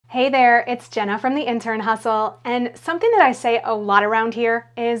Hey there, it's Jenna from the Intern Hustle, and something that I say a lot around here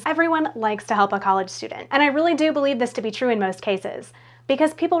is everyone likes to help a college student. And I really do believe this to be true in most cases,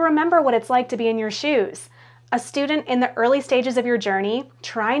 because people remember what it's like to be in your shoes. A student in the early stages of your journey,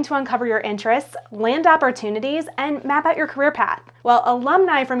 trying to uncover your interests, land opportunities, and map out your career path. Well,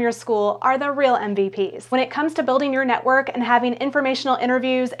 alumni from your school are the real MVPs. When it comes to building your network and having informational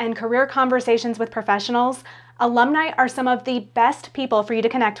interviews and career conversations with professionals, alumni are some of the best people for you to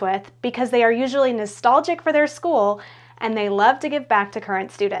connect with because they are usually nostalgic for their school and they love to give back to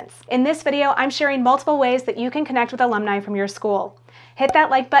current students. In this video, I'm sharing multiple ways that you can connect with alumni from your school. Hit that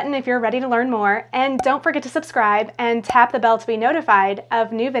like button if you're ready to learn more, and don't forget to subscribe and tap the bell to be notified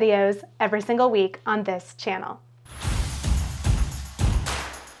of new videos every single week on this channel.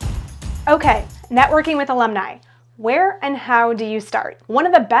 Okay, networking with alumni. Where and how do you start? One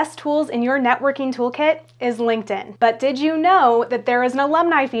of the best tools in your networking toolkit is LinkedIn. But did you know that there is an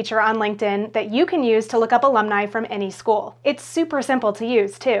alumni feature on LinkedIn that you can use to look up alumni from any school? It's super simple to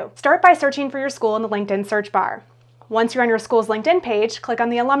use too. Start by searching for your school in the LinkedIn search bar. Once you're on your school's LinkedIn page, click on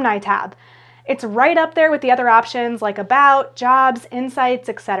the Alumni tab. It's right up there with the other options like About, Jobs, Insights,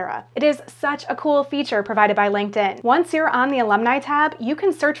 etc. It is such a cool feature provided by LinkedIn. Once you're on the Alumni tab, you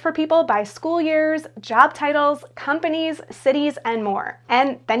can search for people by school years, job titles, companies, cities, and more.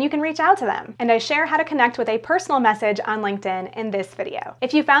 And then you can reach out to them. And I share how to connect with a personal message on LinkedIn in this video.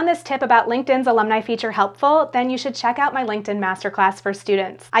 If you found this tip about LinkedIn's alumni feature helpful, then you should check out my LinkedIn Masterclass for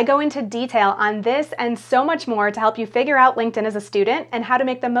students. I go into detail on this and so much more to help you figure out LinkedIn as a student and how to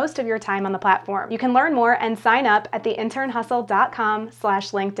make the most of your time on the platform. You can learn more and sign up at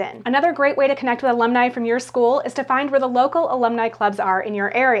theinternhustle.com/LinkedIn. Another great way to connect with alumni from your school is to find where the local alumni clubs are in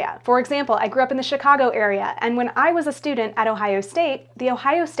your area. For example, I grew up in the Chicago area, and when I was a student at Ohio State, the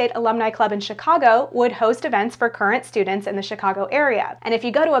Ohio State Alumni Club in Chicago would host events for current students in the Chicago area. And if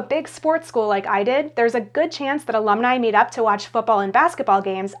you go to a big sports school like I did, there's a good chance that alumni meet up to watch football and basketball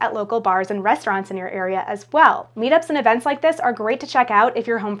games at local bars and restaurants in your area as well. Meetups and events like this are great to check out if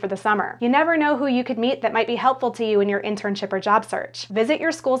you're home for the summer. You never know who you could meet that might be helpful to you in your internship or job search. Visit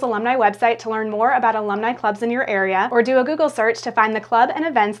your school's alumni website to learn more about alumni clubs in your area, or do a Google search to find the club and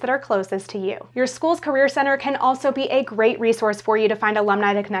events that are closest to you. Your school's career center can also be a great resource for you to find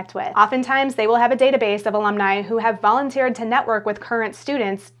alumni to connect with. Oftentimes, they will have a database of alumni who have volunteered to network with current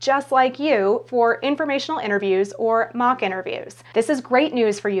students just like you for informational interviews or mock interviews. This is great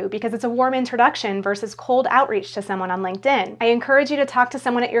news for you because it's a warm introduction versus cold outreach to someone on LinkedIn. I encourage you to talk to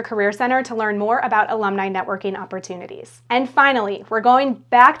someone at your career center to learn more about alumni networking opportunities. And finally, we're going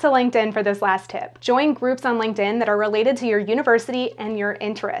back to LinkedIn for this last tip. Join groups on LinkedIn that are related to your university and your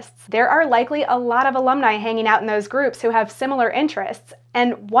interests. There are likely a lot of alumni hanging out in those groups who have similar interests,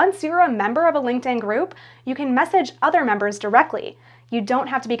 and once you're a member of a LinkedIn group, you can message other members directly. You don't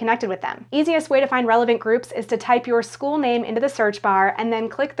have to be connected with them. Easiest way to find relevant groups is to type your school name into the search bar and then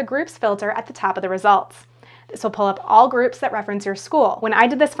click the groups filter at the top of the results. This will pull up all groups that reference your school. When I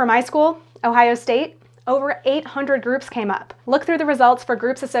did this for my school, Ohio State, over 800 groups came up. Look through the results for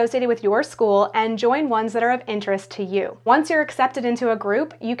groups associated with your school and join ones that are of interest to you. Once you're accepted into a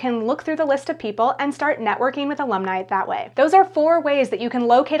group, you can look through the list of people and start networking with alumni that way. Those are 4 ways that you can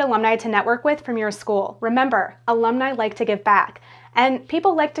locate alumni to network with from your school. Remember, alumni like to give back, and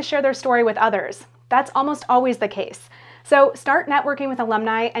people like to share their story with others. That's almost always the case. So start networking with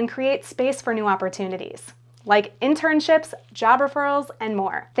alumni and create space for new opportunities, like internships, job referrals, and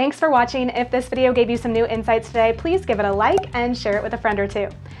more. Thanks for watching. If this video gave you some new insights today, please give it a like and share it with a friend or two.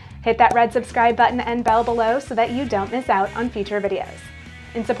 Hit that red subscribe button and bell below so that you don't miss out on future videos.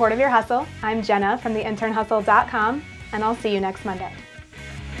 In support of your hustle, I'm Jenna from theinternhustle.com, and I'll see you next Monday.